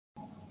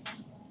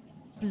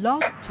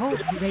Blog Talk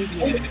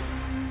Radio.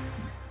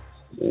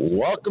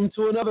 Welcome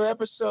to another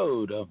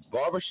episode of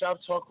Barbershop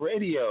Talk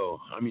Radio.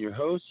 I'm your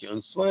host,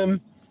 Young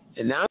Slim,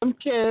 and I'm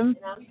Kim. And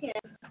I'm Kim.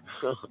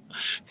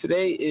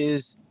 Today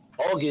is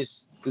August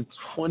the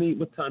 20th.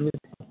 What time is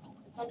it? It's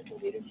on the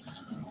computer.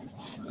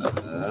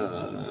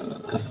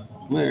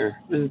 Where's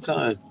the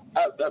time?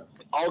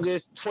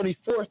 August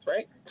 24th,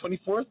 right?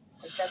 24th?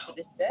 That's what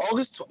it says.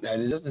 August 20th.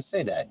 It doesn't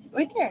say that.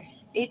 Right there.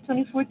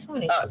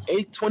 8/24/20.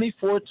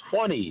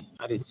 8/24/20.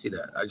 I didn't see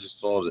that. I just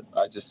saw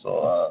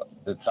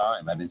the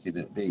time. I didn't see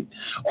the date.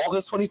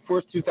 August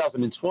 24th,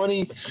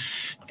 2020,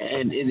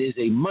 and it is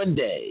a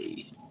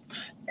Monday.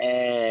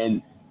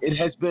 And it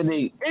has been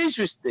an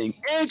interesting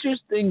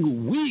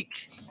week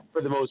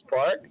for the most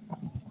part.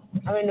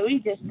 I mean, the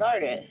week just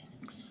started.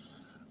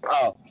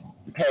 Oh,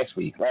 last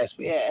week.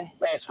 Yeah.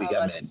 Last week,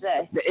 I meant.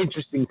 Say. The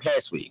interesting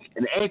past week.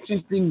 An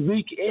interesting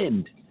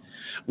weekend.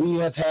 We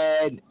have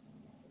had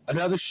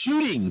another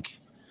shooting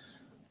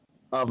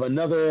of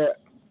another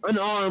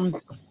unarmed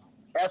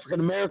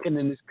African-American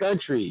in this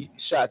country,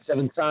 shot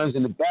 7 times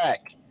in the back.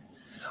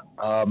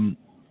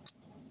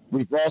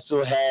 We've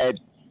also had,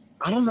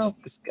 I don't know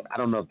if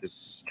this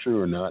is true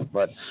or not,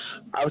 but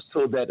I was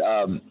told that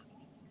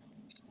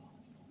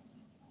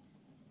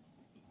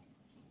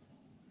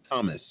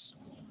Thomas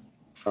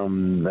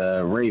from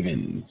the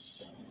Ravens,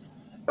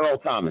 Earl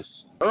Thomas.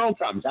 I don't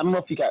know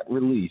if he got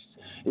released.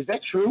 Is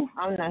that true?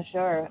 I'm not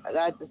sure.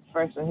 That's the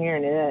first I'm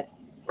hearing of that.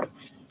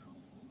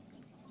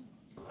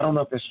 I don't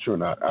know if that's true or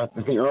not. I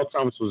think Earl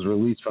Thomas was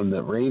released from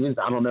the Ravens.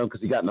 I don't know, because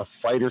he got in a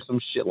fight or some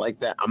shit like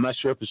that. I'm not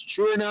sure if it's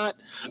true or not.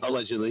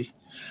 Allegedly.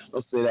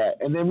 Let's say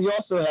that. And then we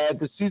also had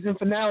the season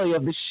finale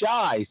of The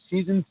Chi,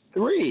 season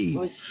 3,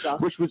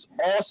 which was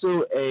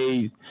also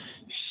a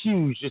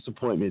huge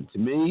disappointment to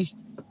me.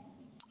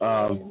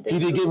 He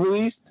did get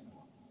released?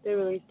 They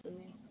released him.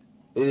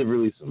 They did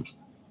release him.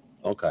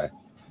 Okay.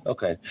 I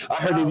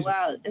heard it was...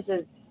 Wow. It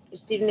says,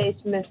 Stephen A.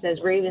 Smith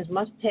says Ravens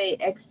must pay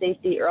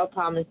ex-safety Earl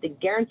Thomas the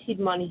guaranteed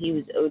money he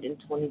was owed in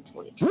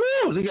 2020.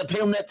 Woo! They got to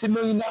pay him that $10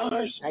 million?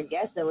 I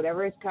guess so,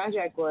 whatever his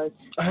contract was.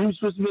 He was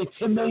supposed to make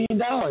 $10 million.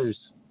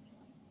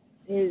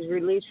 He was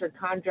released for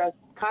conduct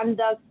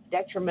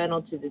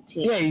detrimental to the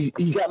team. Yeah,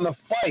 he got in a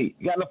fight.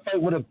 He got in a fight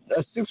with a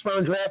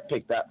 6th-round draft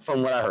pick, that,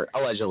 from what I heard,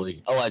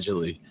 allegedly. I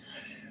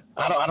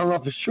don't know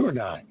if it's true or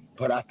not.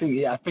 But I think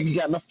he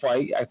got in a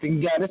fight. I think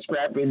he got in a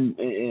scrap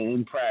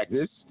in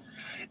practice,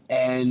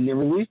 and they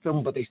released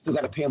him. But they still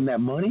got to pay him that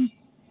money.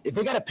 If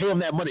they got to pay him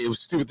that money, it was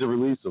stupid to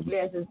release him.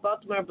 Yes, as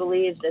Baltimore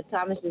believes that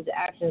Thomas's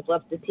actions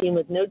left the team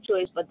with no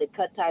choice but to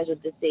cut ties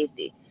with the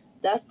safety.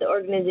 Thus, the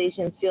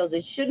organization feels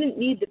it shouldn't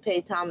need to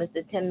pay Thomas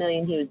the $10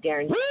 million he was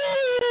guaranteed.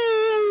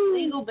 Woo!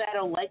 Legal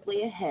battle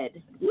likely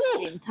ahead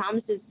in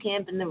Thomas's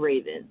camp and the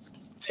Ravens.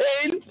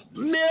 $10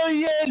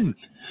 million.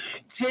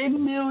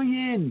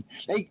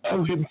 They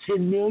owe him $10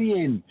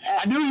 million.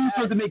 I knew he was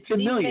supposed to make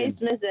 $10 million.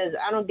 Smith says,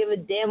 I don't give a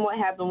damn what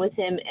happened with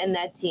him and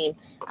that team.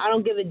 I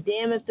don't give a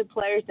damn if the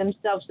players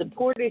themselves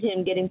supported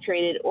him getting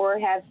traded or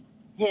have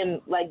him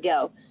let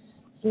go.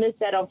 Smith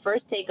said on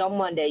First Take on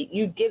Monday,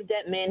 you give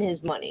that man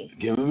his money.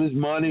 Give him his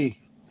money.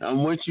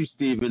 I'm with you,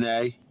 Stephen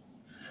A.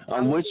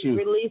 I'm with you.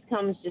 His release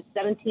comes just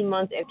 17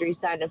 months after he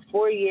signed a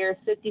 4-year,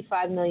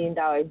 $55 million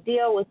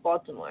deal with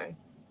Baltimore.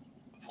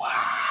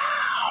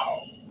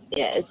 Wow.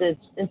 Yeah, it says,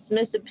 in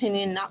Smith's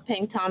opinion, not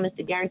paying Thomas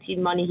the guaranteed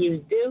money he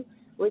was due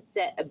would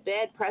set a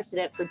bad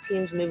precedent for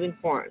teams moving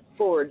forward.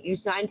 You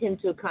signed him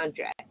to a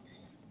contract.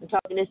 I'm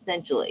talking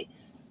essentially.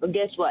 But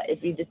guess what?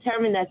 If you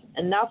determine that's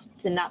enough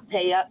to not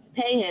pay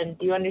him,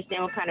 do you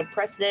understand what kind of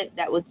precedent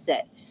that would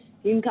set?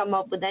 You can come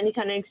up with any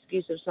kind of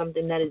excuse of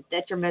something that is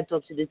detrimental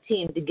to the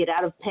team to get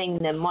out of paying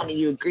them money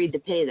you agreed to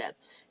pay them.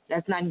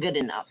 That's not good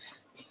enough.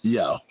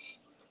 Yeah.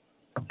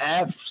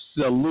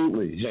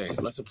 Absolutely. Hey,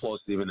 let's applaud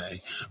Stephen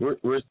A.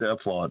 Where's the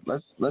applaud?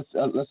 Let's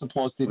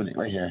applaud Stephen A.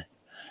 right here.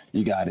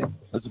 You got it.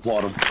 Let's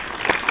applaud him.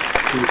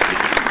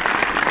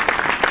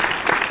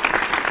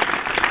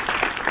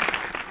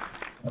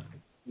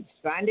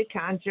 Signed a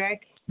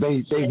contract.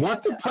 They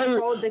want the player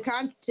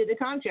to the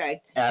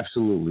contract.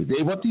 Absolutely.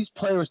 They want these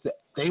players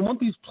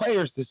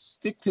to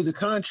stick to the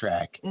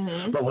contract.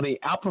 Mm-hmm. But when they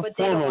outperform but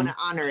they don't want them, to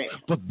honor it.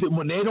 But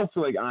when they don't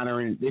feel like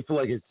honoring it, they feel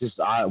like it's just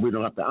we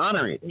don't have to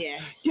honor it. Yeah.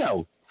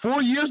 Yo,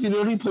 4 years, you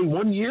don't even play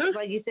 1 year?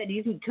 Like you said,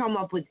 you can come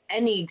up with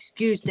any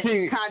excuse that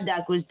his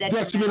conduct was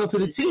detrimental to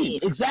the team.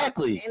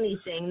 Exactly.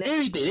 Anything.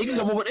 They can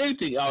come up with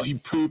anything. Oh, he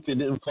pooped and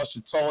didn't flush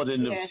the toilet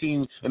in the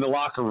team in the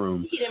locker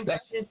room. He didn't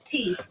brush his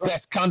teeth.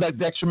 That's conduct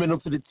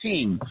detrimental to the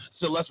team.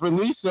 So let's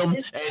release him,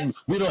 and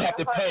we don't have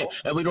to pay.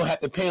 And we don't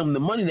have to pay him the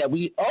money that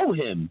we owe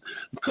him.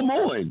 Come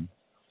on.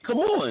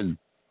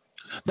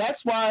 That's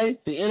why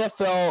the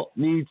NFL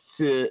needs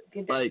to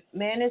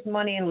man his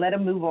money and let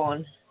him move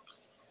on.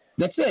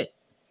 That's it.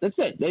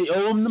 They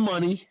owe him the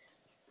money.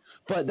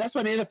 But that's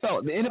why the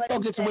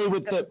NFL gets away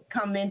with the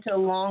come into a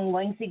long,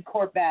 lengthy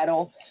court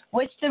battle,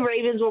 which the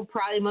Ravens will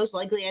probably most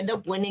likely end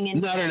up winning.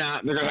 No, they're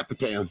not. They're gonna have to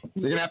pay him.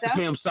 They're gonna have to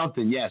pay him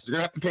something. Yes, they're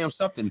gonna have to pay him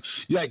something.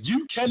 Like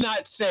you cannot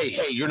say,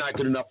 "Hey, you're not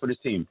good enough for this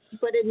team."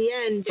 But in the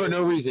end, for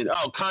no reason.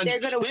 They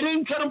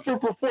didn't cut him for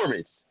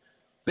performance.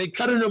 They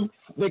cut him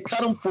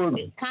for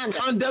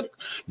conduct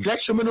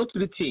detrimental to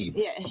the team.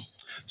 Yeah.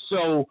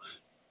 So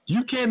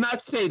you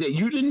cannot say that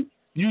you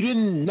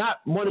didn't not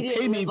want to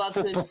pay me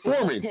for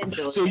performance.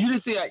 So you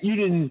didn't say that you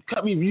didn't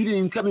cut me. You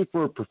didn't cut me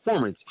for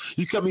performance.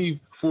 You cut me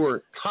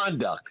for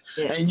conduct.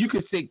 Yeah. And you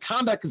could say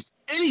conduct is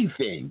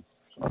anything.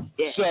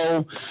 Yeah.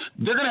 So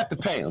they're gonna have to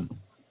pay him.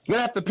 You're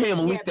gonna have to pay him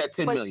at least that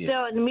 $10 million.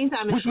 Still, in the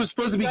meantime, which was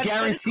supposed to be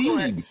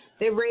guaranteed.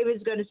 The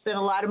Ravens going to spend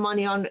a lot of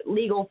money on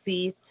legal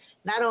fees.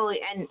 Not only,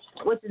 and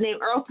what's his name?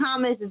 Earl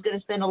Thomas is going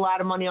to spend a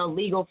lot of money on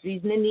legal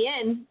fees, and in the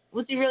end,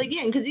 what's he really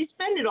getting? Because he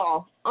spent it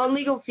all on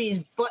legal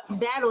fees, but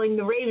battling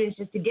the Ravens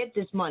just to get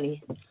this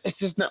money. It's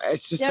just not.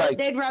 It's just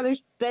they'd rather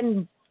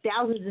spend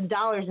thousands of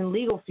dollars in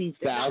legal fees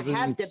than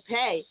have to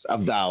pay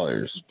of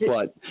dollars.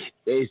 But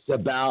it's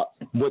about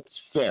what's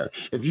fair.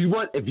 If you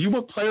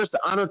want players to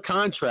honor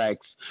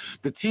contracts,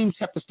 the teams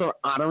have to start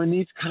honoring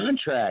these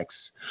contracts.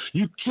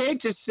 You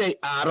can't just say,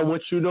 "I don't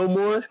want you no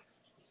more."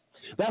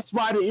 That's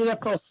why the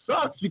NFL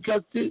sucks,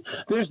 because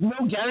there's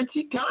no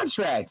guaranteed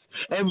contracts.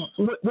 And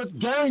what's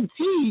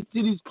guaranteed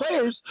to these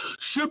players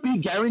should be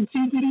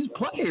guaranteed to these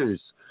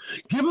players.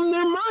 Give them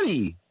their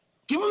money.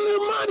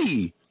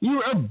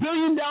 You're a $1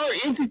 billion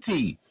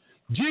entity.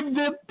 Give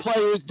the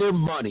players their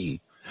money.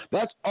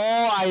 That's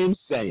all I am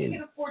saying. You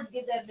can afford to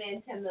give that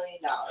man $10 million.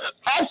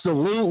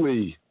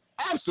 Absolutely.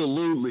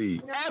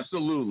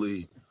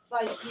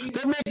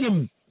 They're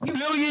making $1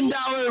 billion,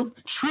 $1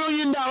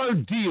 trillion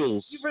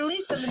deals. You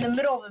release them in the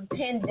middle of a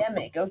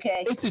pandemic,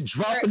 okay? It's a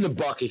drop in the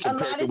bucket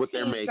compared to what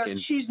they're making. Are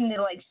choosing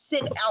to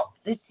sit out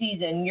this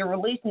season. You're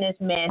releasing this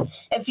man.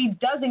 If he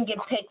doesn't get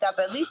picked up,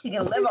 at least he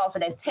can live off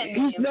of that $10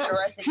 million for the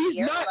rest of the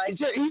year.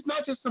 He's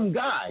not just some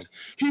guy.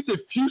 He's a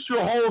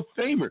future Hall of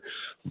Famer.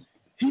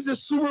 He's a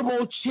Super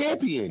Bowl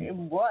champion. It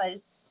was.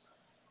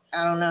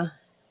 I don't know.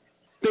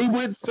 They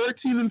went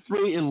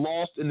 13-3 and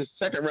lost in the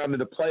second round of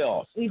the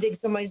playoffs. You think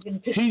somebody's going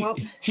to pick him up?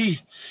 He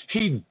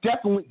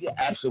definitely,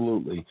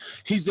 absolutely.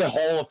 He's a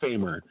Hall of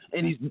Famer,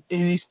 and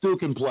he still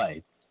can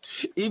play.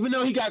 Even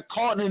though he got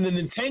caught in an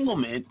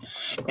entanglement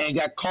and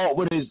got caught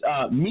with his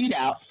meat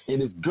out,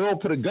 and his girl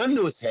put a gun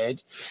to his head,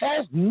 that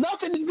has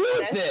nothing to do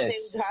with this.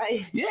 That's the same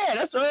guy. Yeah,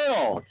 that's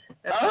Earl.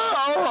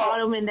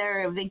 Caught him in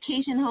their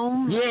vacation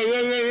home.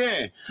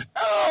 Yeah.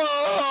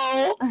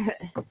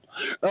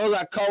 Earl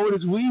got caught with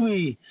his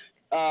wee-wee.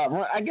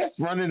 I guess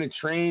running a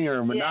train or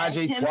a menage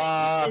a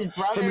trois. Him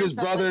and his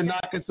brother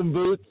knocking some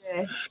boots.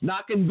 Yeah.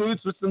 Knocking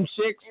boots with some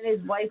chicks. And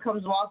his wife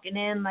comes walking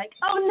in like,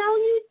 "Oh, no,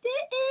 you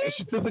didn't." And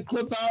she took the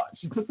clip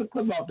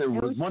out. There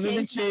was one in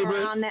the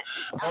chamber.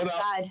 Hold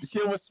on. She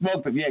almost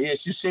smoked him. Yeah.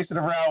 She's chasing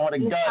around with a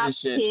gun and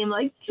shit. Came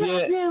like,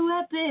 "Drop your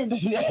weapons."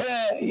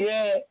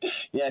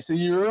 Yeah. So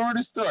you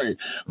remember the story.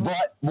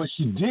 But what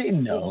she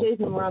didn't know.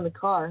 Chasing him around the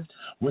car.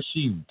 What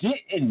she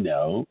didn't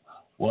know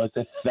was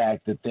the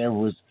fact that there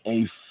was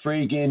a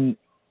friggin'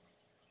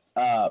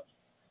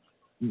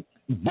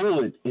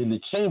 bullet in the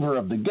chamber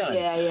of the gun.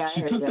 Yeah,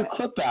 She took the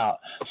clip out.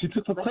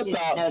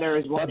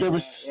 But there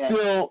was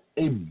still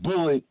a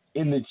bullet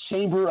in the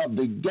chamber of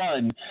the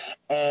gun,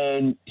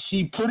 and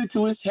she put it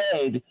to his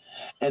head,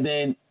 and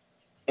then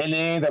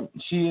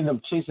she ended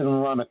up chasing him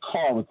around the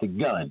car with the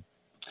gun,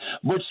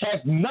 which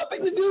has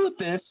nothing to do with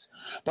this.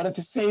 But at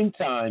the same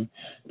time,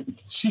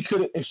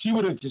 if she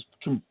would have just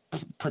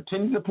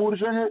pretended to pull the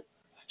trigger,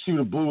 she would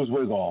have blew his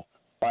wig off.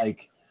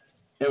 Like,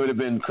 it would have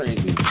been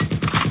crazy.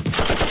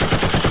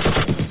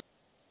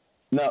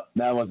 No,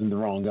 that wasn't the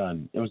wrong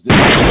gun. It was this.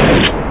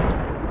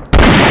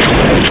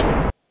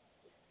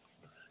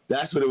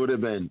 That's what it would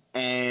have been.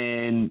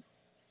 And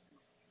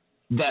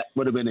that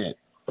would have been it.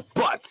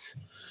 But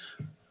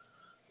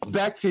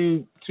back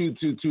to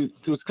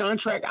his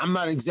contract, I'm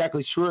not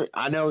exactly sure.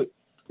 I know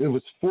it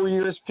was 4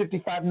 years,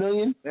 $55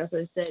 million. That's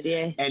what I said,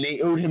 yeah. And they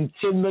owed him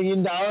 $10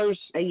 million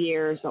a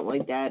year or something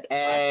like that.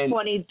 And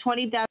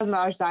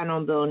 $20,000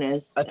 sign-on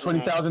bonus.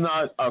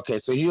 $20,000.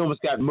 Okay, so he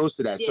almost got most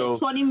of that. Yeah, so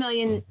 $20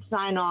 million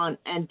sign-on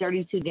and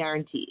 $32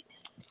 guaranteed.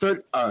 So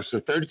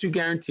 $32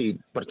 guaranteed,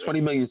 but a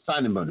 $20 million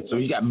signing bonus. So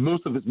he got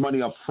most of his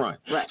money up front.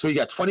 Right. So he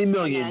got $20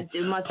 million.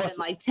 Yeah, it must have been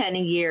like 10 a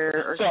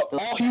year. Or so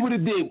all he would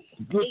have did,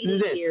 listen to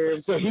this.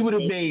 Years, so he would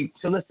have made.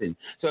 So listen.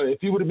 So if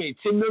he would have made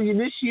 $10 million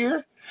this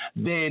year,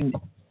 then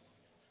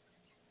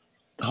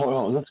hold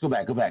on. Let's go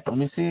back. Let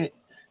me see it.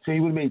 So if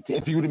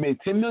he would have made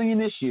 $10 million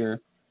this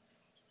year,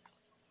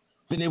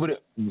 then they would have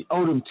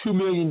owed him $2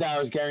 million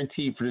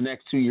guaranteed for the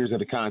next 2 years of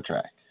the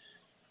contract.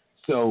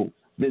 So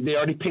they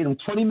already paid him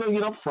 $20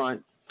 million up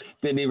front.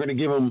 Then they're going to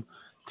give him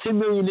 $10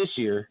 million this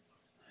year,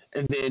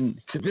 and then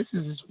because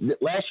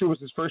last year was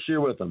his first year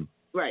with him.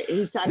 Right.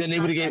 Then they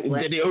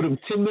owed him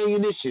 $10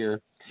 million this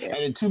year, and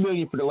then $2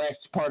 million for the last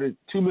part of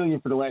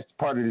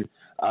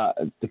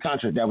the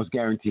contract that was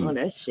guaranteed. Oh,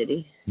 that's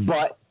shitty.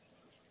 But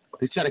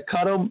they tried to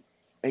cut him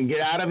and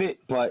get out of it,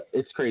 but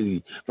it's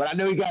crazy. But I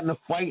know he got in a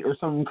fight or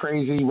something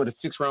crazy with a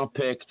 6th-round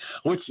pick,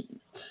 which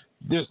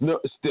there's no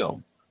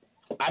still.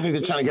 I think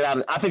they're trying to get out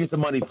of it. I think it's a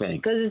money thing.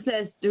 Because it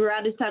says,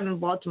 throughout his time in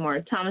Baltimore,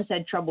 Thomas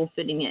had trouble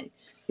fitting in.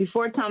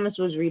 Before Thomas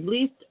was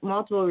released,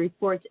 multiple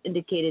reports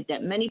indicated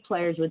that many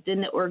players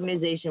within the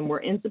organization were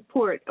in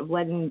support of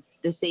letting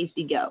the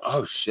safety go.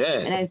 Oh, shit.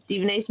 And as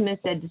Stephen A. Smith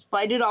said,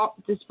 despite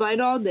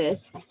all this,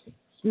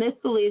 Smith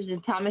believes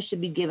that Thomas should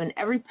be given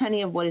every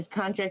penny of what his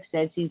contract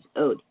says he's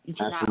owed. You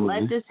cannot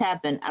let this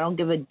happen. I don't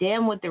give a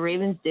damn what the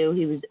Ravens do.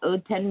 He was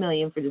owed $10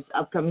 million for this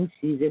upcoming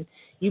season.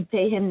 You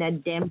pay him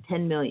that damn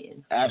 $10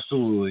 million.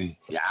 Absolutely.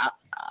 Yeah.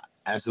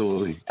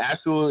 Absolutely.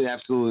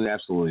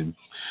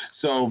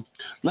 So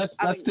let's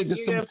think of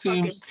some teams. You're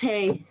gonna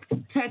pay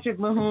Patrick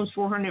Mahomes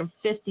 $450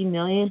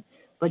 million,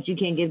 but you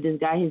can't give this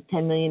guy his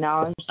 $10 million.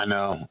 I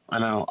know. A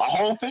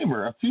Hall of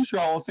Famer, a future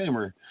Hall of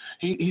Famer.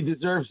 He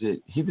deserves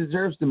it. He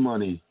deserves the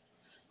money.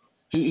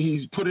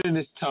 He's put in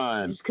his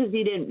time. Just because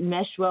he didn't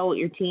mesh well with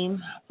your team?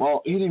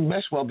 Well, he didn't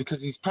mesh well because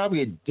he's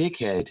probably a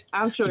dickhead.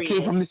 I'm sure he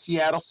came from the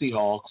Seattle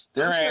Seahawks.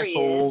 They're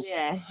assholes.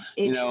 Yeah.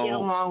 He didn't get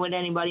along with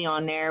anybody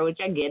on there, which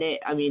I get it.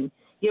 I mean,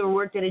 you ever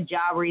worked at a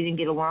job where you didn't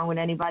get along with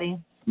anybody?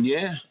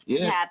 Yeah.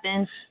 It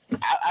happens.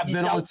 I've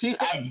been on teams.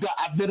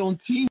 I've been on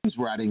teams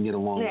where I didn't get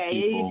along with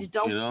people. You just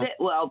don't fit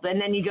well. But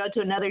then you go to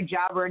another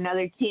job or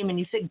another team and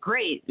you fit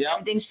great. Yep.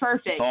 Everything's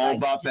perfect. It's all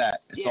about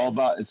that.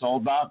 It's all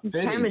about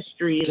fitting.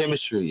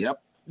 Chemistry.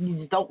 Yep. You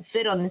just don't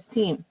fit on this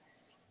team.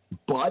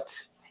 But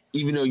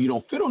even though you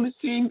don't fit on this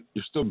team,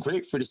 you're still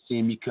great for this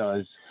team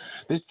because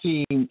this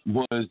team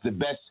was the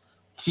best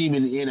team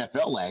in the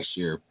NFL last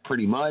year,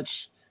 pretty much.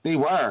 They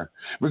were.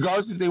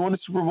 Regardless if they won the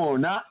Super Bowl or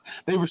not,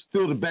 they were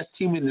still the best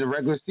team in the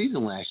regular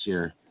season last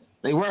year.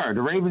 They were.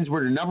 The Ravens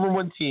were the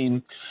 #1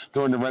 team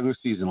during the regular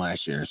season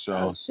last year. So,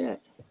 oh, shit.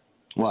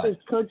 What? This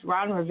Coach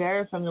Ron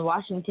Rivera from the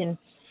Washington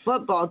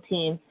football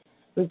team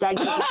was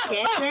diagnosed with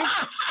cancer.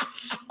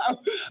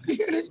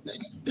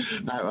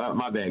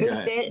 My bad. Go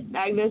ahead.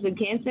 Diagnosed with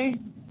cancer?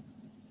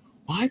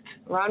 What?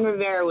 Ron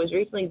Rivera was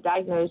recently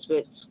diagnosed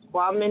with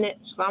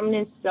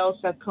squamous cell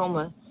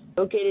sarcoma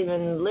located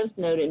in the lymph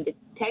node and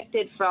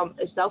detected from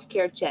a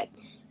self-care check.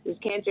 This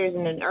cancer is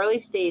in an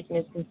early stage and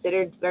is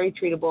considered very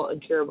treatable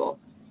and curable,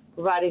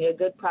 providing a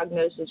good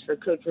prognosis for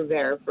Coach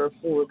Rivera for a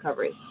full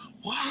recovery.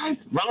 What?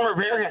 Ron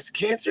Rivera has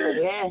cancer?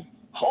 Yeah.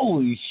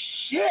 Holy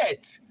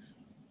shit.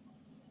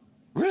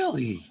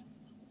 Really?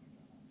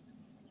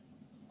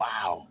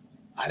 Wow.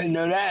 I didn't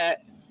know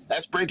that.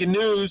 That's breaking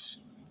news.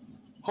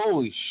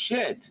 Holy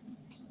shit.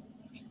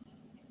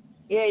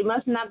 Yeah, he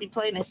must not be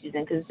playing this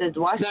season because it says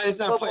Washington he's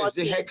not playing.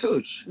 He's the head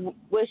coach.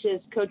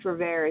 Wishes Coach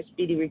Rivera a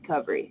speedy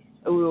recovery.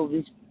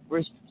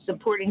 We're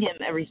supporting him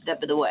every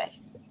step of the way.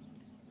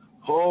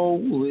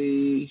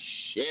 Holy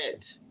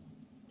shit.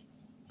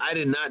 I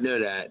did not know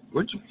that.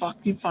 Where'd you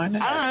find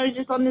that? I don't know. It's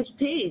just on this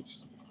page.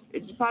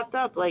 It just popped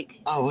up like.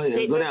 Oh,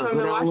 wait. Go down a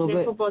little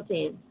bit. Football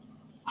team.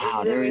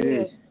 Ah, there it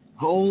is.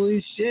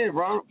 Holy shit.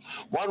 Ron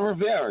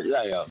Rivera.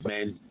 Yeah,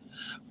 man.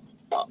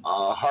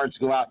 Hearts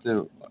go out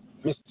to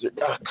Mr.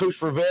 Coach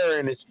Rivera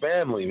and his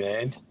family,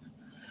 man.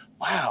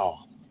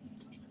 Wow.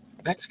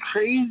 That's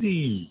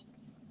crazy.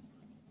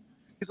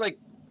 He's like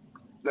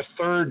the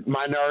third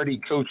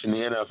minority coach in the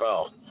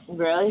NFL.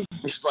 Really?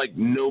 There's like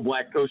no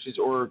black coaches,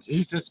 or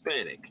he's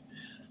Hispanic.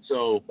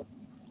 So,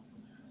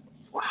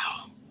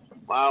 wow.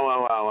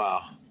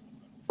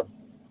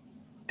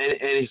 And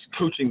he's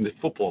coaching the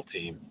football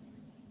team.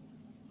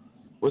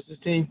 What's his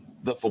team?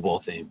 The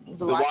football team.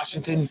 The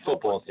Washington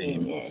football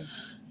team. Yeah.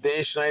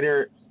 Dan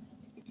Schneider,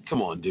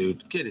 come on,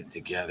 dude. Get it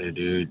together,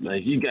 dude.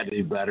 Like, you got to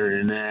do better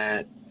than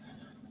that.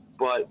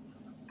 But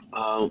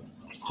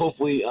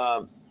hopefully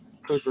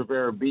Coach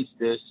Rivera beats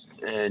this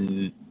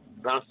and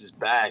bounces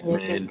back,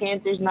 man.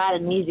 Cancer's not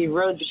an easy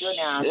road to go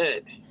down.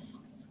 Shit.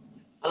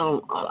 I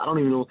don't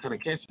even know what kind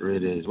of cancer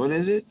it is. What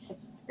is it?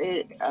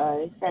 It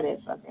said it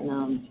fucking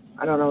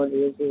I don't know what it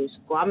is. It was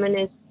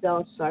squamous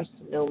cell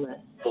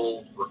carcinoma.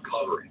 Full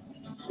recovery.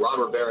 Ron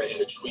Rivera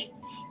in a tweet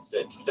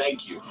said, "Thank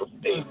you for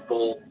a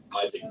full,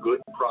 a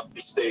good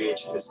prostate stage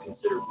is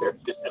considered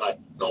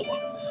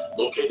carcinoma.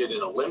 Located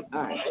in a lymph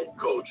node, head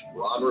coach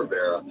Ron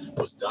Rivera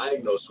was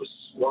diagnosed with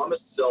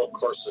squamous cell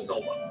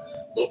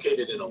carcinoma,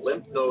 located in a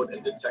lymph node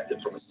and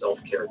detected from a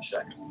self-care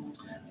check.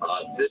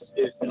 This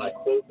is, and I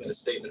quote in a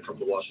statement from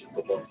the Washington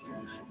football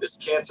team, this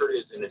cancer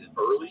is in an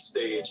early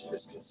stage and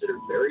is considered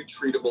very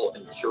treatable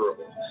and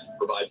curable,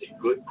 provides a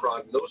good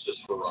prognosis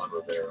for Ron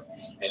Rivera,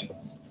 and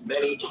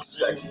many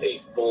expect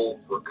a full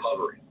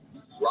recovery."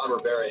 Ron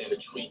Rivera in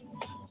a tweet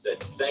said,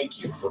 "Thank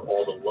you for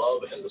all the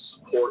love and the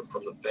support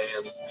from the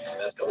fans." And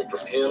that's coming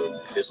from him,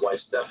 his wife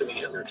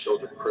Stephanie, and their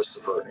children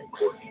Christopher and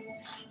Courtney.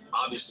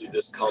 Obviously,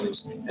 this comes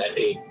at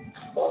a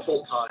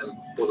awful time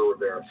for the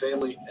Rivera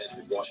family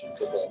and the Washington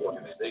football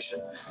organization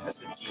as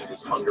the team is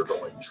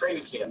undergoing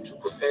training camp to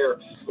prepare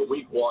for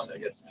Week 1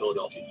 against the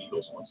Philadelphia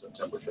Eagles on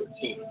September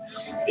 13th.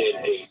 In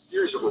a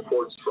series of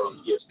reports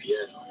from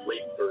ESPN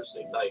late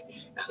Thursday night,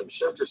 Adam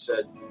Schefter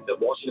said that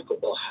Washington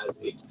football has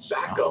a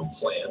backup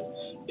plan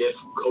if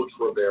Coach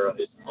Rivera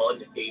is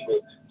unable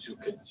to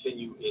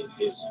continue in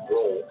his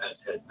role as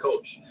head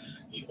coach.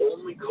 The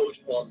only coach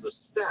on the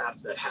staff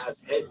that has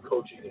head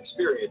coaching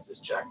experience is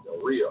Jack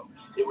Del Rio.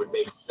 It would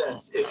make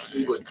sense if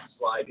he would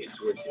slide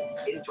into an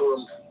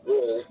interim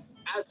role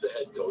as the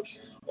head coach,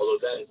 although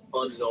that is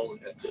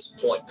unknown at this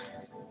point.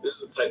 This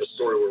is the type of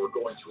story where we're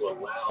going to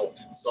allow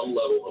some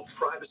level of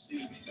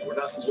privacy. We're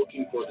not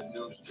looking for the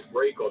news to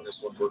break on this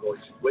one. We're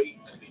going to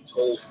wait to be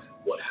told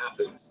what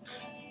happens.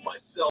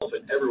 Myself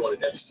and everyone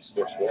at NBC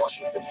Sports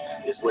Washington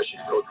is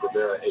wishing Coach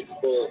Rivera a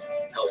full,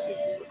 healthy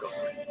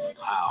recovery.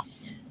 Wow.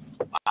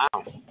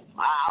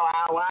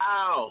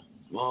 Wow.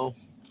 Well,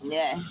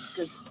 Yeah,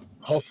 because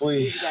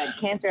hopefully. he's got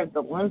cancer of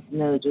the lymph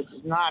nodes, which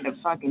is not a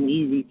fucking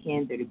easy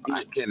cancer to beat.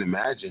 I can't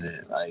imagine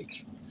it. Like,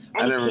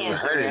 I Any never even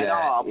cancer heard of at that.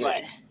 all, Yeah.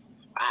 but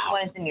Wow.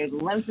 when it's in your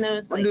lymph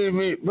nodes, What like, do you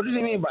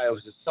mean by it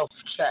was a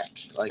self-check?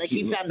 Like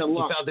he found a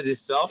lump. He found it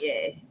himself?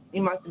 yeah, he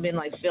must have been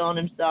like feeling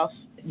himself.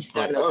 And Like,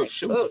 started, oh,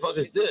 shit, what the fuck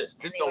is this?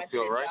 and This he don't went to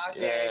feel the right.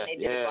 doctor, and they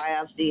did a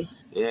biopsy.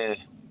 Yeah.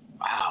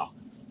 Wow.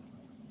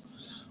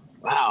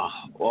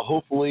 Well,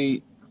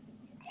 hopefully,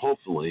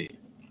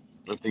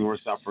 nothing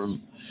works out for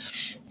him.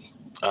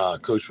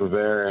 Coach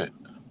Rivera.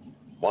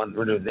 Ron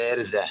Rivera.